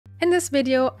In this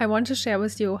video, I want to share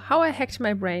with you how I hacked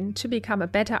my brain to become a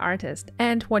better artist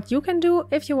and what you can do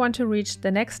if you want to reach the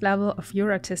next level of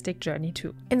your artistic journey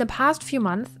too. In the past few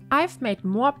months, I've made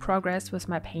more progress with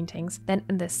my paintings than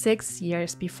in the 6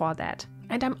 years before that.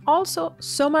 And I'm also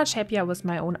so much happier with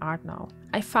my own art now.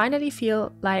 I finally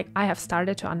feel like I have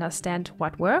started to understand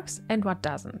what works and what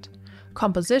doesn't.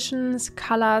 Compositions,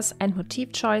 colors, and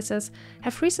motif choices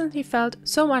have recently felt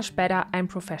so much better and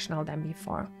professional than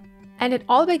before. And it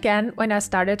all began when I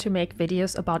started to make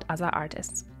videos about other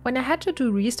artists. When I had to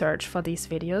do research for these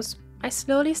videos, I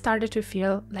slowly started to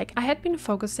feel like I had been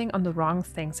focusing on the wrong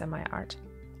things in my art.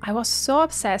 I was so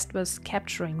obsessed with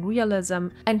capturing realism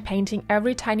and painting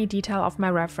every tiny detail of my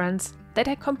reference that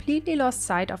I completely lost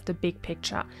sight of the big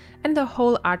picture and the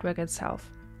whole artwork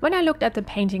itself. When I looked at the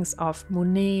paintings of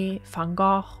Monet, Van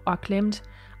Gogh or Klimt,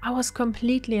 I was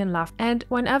completely in love, and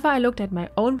whenever I looked at my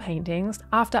own paintings,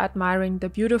 after admiring the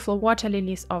beautiful water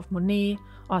lilies of Monet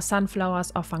or sunflowers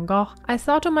of Van Gogh, I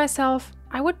thought to myself,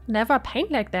 I would never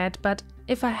paint like that, but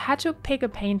if I had to pick a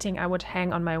painting I would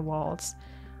hang on my walls,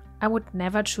 I would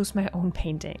never choose my own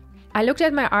painting. I looked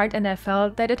at my art and I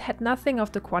felt that it had nothing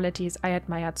of the qualities I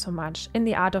admired so much in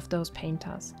the art of those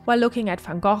painters. While looking at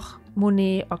Van Gogh,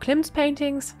 Monet or Klimt's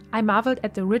paintings, I marveled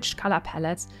at the rich color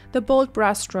palettes, the bold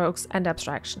brushstrokes and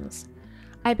abstractions.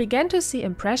 I began to see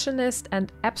impressionist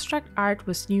and abstract art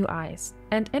with new eyes,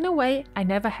 and in a way I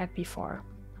never had before.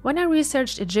 When I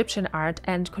researched Egyptian art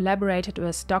and collaborated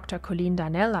with Dr. Colleen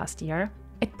Darnell last year,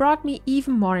 it brought me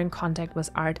even more in contact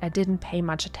with art I didn't pay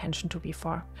much attention to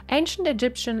before. Ancient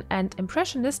Egyptian and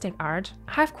impressionistic art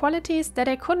have qualities that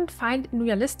I couldn't find in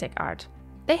realistic art.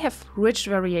 They have rich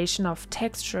variation of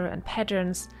texture and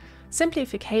patterns,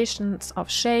 simplifications of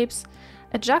shapes,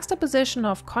 a juxtaposition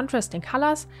of contrasting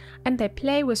colors, and they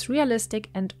play with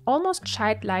realistic and almost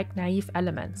childlike naive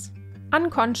elements.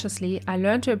 Unconsciously, I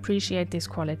learned to appreciate these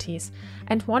qualities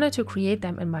and wanted to create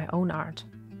them in my own art.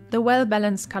 The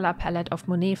well-balanced color palette of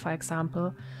Monet, for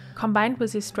example, combined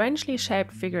with the strangely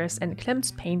shaped figures in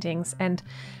Klimt's paintings and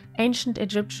ancient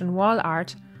Egyptian wall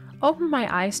art, opened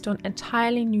my eyes to an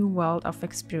entirely new world of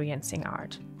experiencing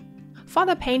art. For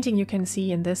the painting you can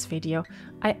see in this video,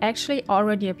 I actually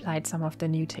already applied some of the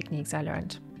new techniques I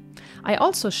learned. I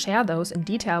also share those in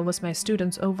detail with my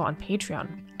students over on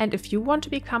Patreon. And if you want to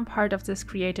become part of this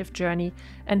creative journey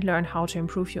and learn how to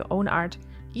improve your own art,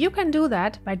 you can do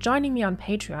that by joining me on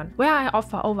Patreon, where I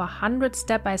offer over 100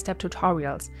 step-by-step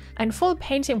tutorials and full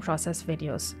painting process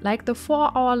videos, like the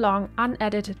 4-hour-long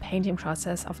unedited painting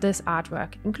process of this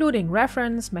artwork, including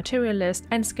reference, material list,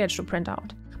 and sketch to print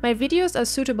out. My videos are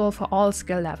suitable for all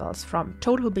skill levels, from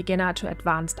total beginner to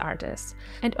advanced artists.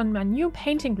 And on my new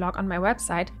painting blog on my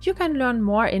website, you can learn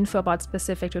more info about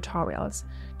specific tutorials.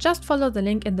 Just follow the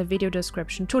link in the video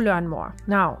description to learn more.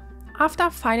 Now, after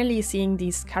finally seeing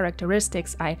these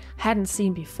characteristics I hadn't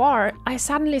seen before, I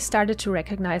suddenly started to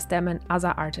recognize them in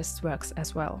other artists' works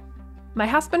as well. My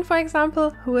husband, for example,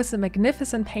 who is a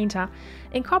magnificent painter,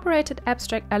 incorporated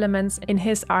abstract elements in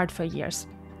his art for years.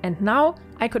 And now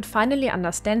I could finally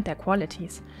understand their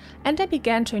qualities, and I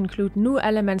began to include new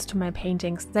elements to my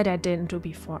paintings that I didn't do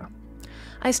before.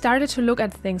 I started to look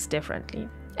at things differently,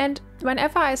 and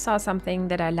whenever I saw something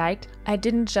that I liked, I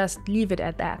didn't just leave it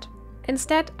at that.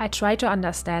 Instead, I tried to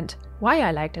understand why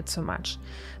I liked it so much,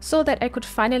 so that I could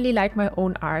finally like my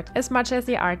own art as much as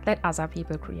the art that other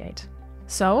people create.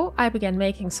 So I began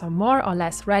making some more or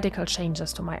less radical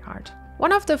changes to my art.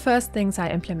 One of the first things I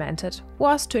implemented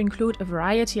was to include a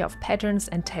variety of patterns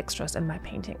and textures in my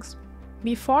paintings.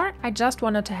 Before, I just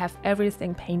wanted to have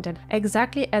everything painted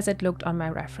exactly as it looked on my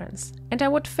reference, and I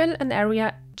would fill an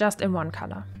area just in one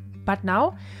color. But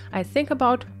now, I think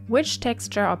about which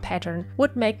texture or pattern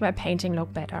would make my painting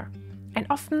look better. And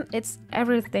often it's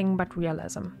everything but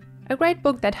realism. A great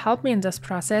book that helped me in this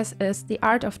process is The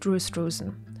Art of Drew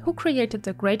Struzan, who created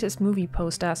the greatest movie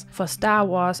posters for Star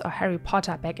Wars or Harry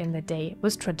Potter back in the day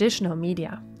with traditional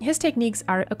media. His techniques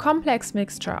are a complex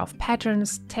mixture of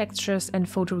patterns, textures, and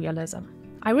photorealism.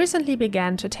 I recently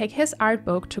began to take his art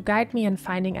book to guide me in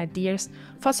finding ideas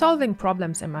for solving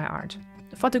problems in my art.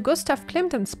 For the Gustav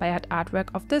Klimt-inspired artwork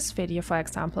of this video, for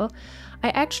example, I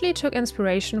actually took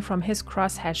inspiration from his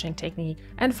cross-hatching technique,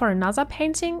 and for another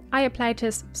painting, I applied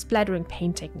his splattering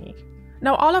paint technique.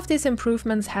 Now, all of these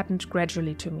improvements happened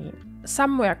gradually to me.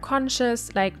 Some were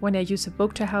conscious, like when I used a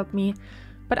book to help me,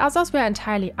 but others were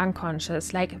entirely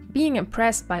unconscious, like being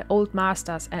impressed by old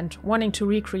masters and wanting to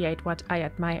recreate what I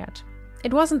admired.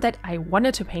 It wasn't that I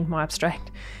wanted to paint more abstract.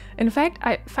 In fact,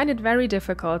 I find it very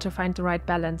difficult to find the right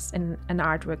balance in an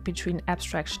artwork between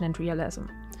abstraction and realism.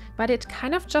 But it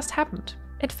kind of just happened.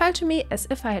 It felt to me as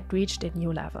if I had reached a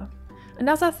new level.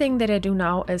 Another thing that I do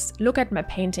now is look at my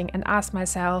painting and ask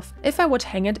myself if I would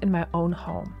hang it in my own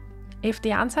home. If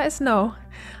the answer is no,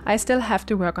 I still have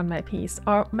to work on my piece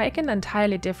or make an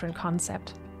entirely different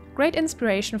concept. Great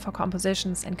inspiration for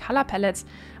compositions and color palettes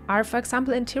are, for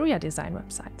example, interior design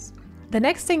websites. The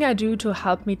next thing I do to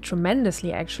help me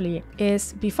tremendously actually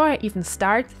is, before I even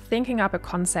start thinking up a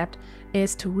concept,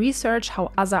 is to research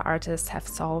how other artists have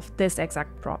solved this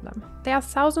exact problem. There are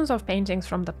thousands of paintings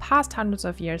from the past hundreds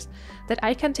of years that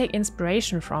I can take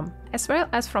inspiration from, as well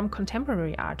as from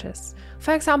contemporary artists.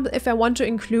 For example, if I want to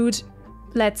include,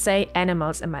 let's say,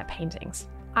 animals in my paintings,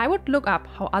 I would look up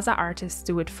how other artists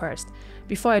do it first,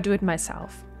 before I do it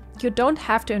myself. You don't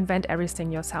have to invent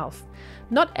everything yourself.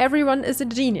 Not everyone is a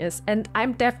genius, and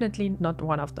I'm definitely not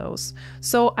one of those.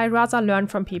 So I rather learn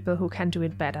from people who can do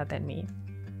it better than me.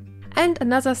 And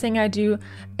another thing I do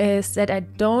is that I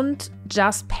don't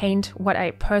just paint what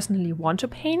I personally want to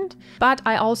paint, but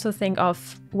I also think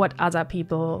of what other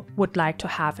people would like to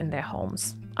have in their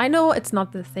homes. I know it's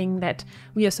not the thing that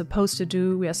we are supposed to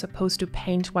do. We are supposed to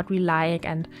paint what we like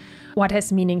and what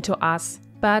has meaning to us.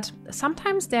 But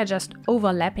sometimes they're just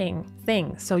overlapping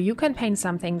things. So you can paint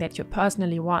something that you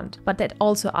personally want, but that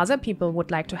also other people would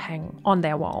like to hang on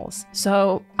their walls.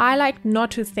 So I like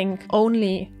not to think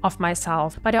only of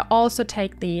myself, but I also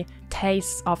take the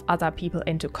tastes of other people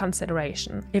into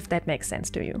consideration, if that makes sense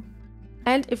to you.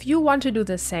 And if you want to do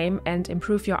the same and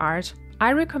improve your art,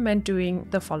 I recommend doing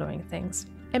the following things.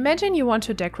 Imagine you want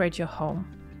to decorate your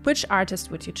home. Which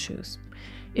artist would you choose?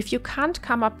 If you can't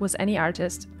come up with any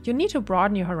artist, you need to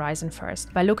broaden your horizon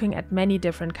first by looking at many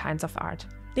different kinds of art.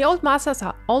 The old masters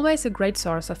are always a great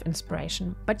source of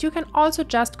inspiration, but you can also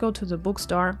just go to the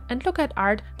bookstore and look at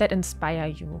art that inspire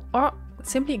you, or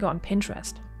simply go on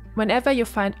Pinterest. Whenever you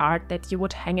find art that you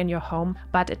would hang in your home,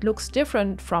 but it looks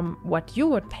different from what you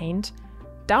would paint,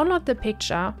 download the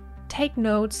picture, take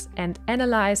notes, and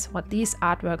analyze what these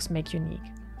artworks make unique.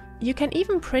 You can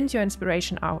even print your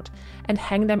inspiration out and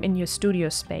hang them in your studio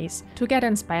space to get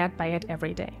inspired by it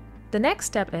every day. The next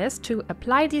step is to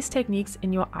apply these techniques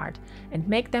in your art and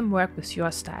make them work with your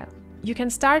style. You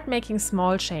can start making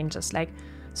small changes like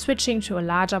switching to a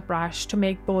larger brush to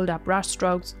make bolder brush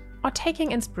strokes, or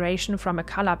taking inspiration from a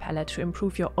color palette to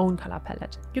improve your own color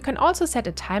palette. You can also set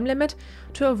a time limit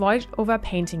to avoid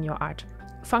overpainting your art.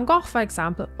 Van Gogh, for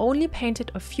example, only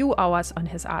painted a few hours on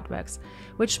his artworks,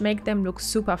 which make them look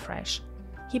super fresh.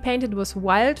 He painted with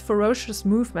wild, ferocious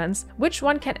movements, which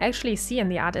one can actually see in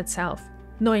the art itself.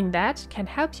 Knowing that can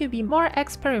help you be more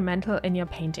experimental in your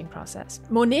painting process.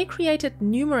 Monet created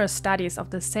numerous studies of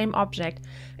the same object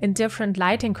in different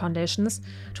lighting conditions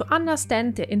to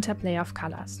understand the interplay of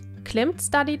colors. Klimt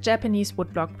studied Japanese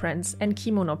woodblock prints and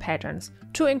kimono patterns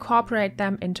to incorporate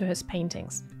them into his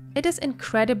paintings. It is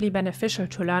incredibly beneficial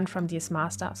to learn from these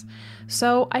masters,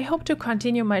 so I hope to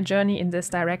continue my journey in this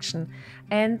direction,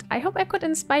 and I hope I could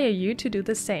inspire you to do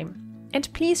the same.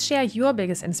 And please share your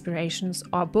biggest inspirations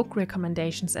or book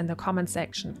recommendations in the comment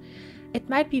section. It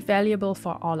might be valuable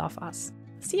for all of us.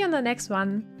 See you on the next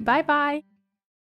one. Bye bye!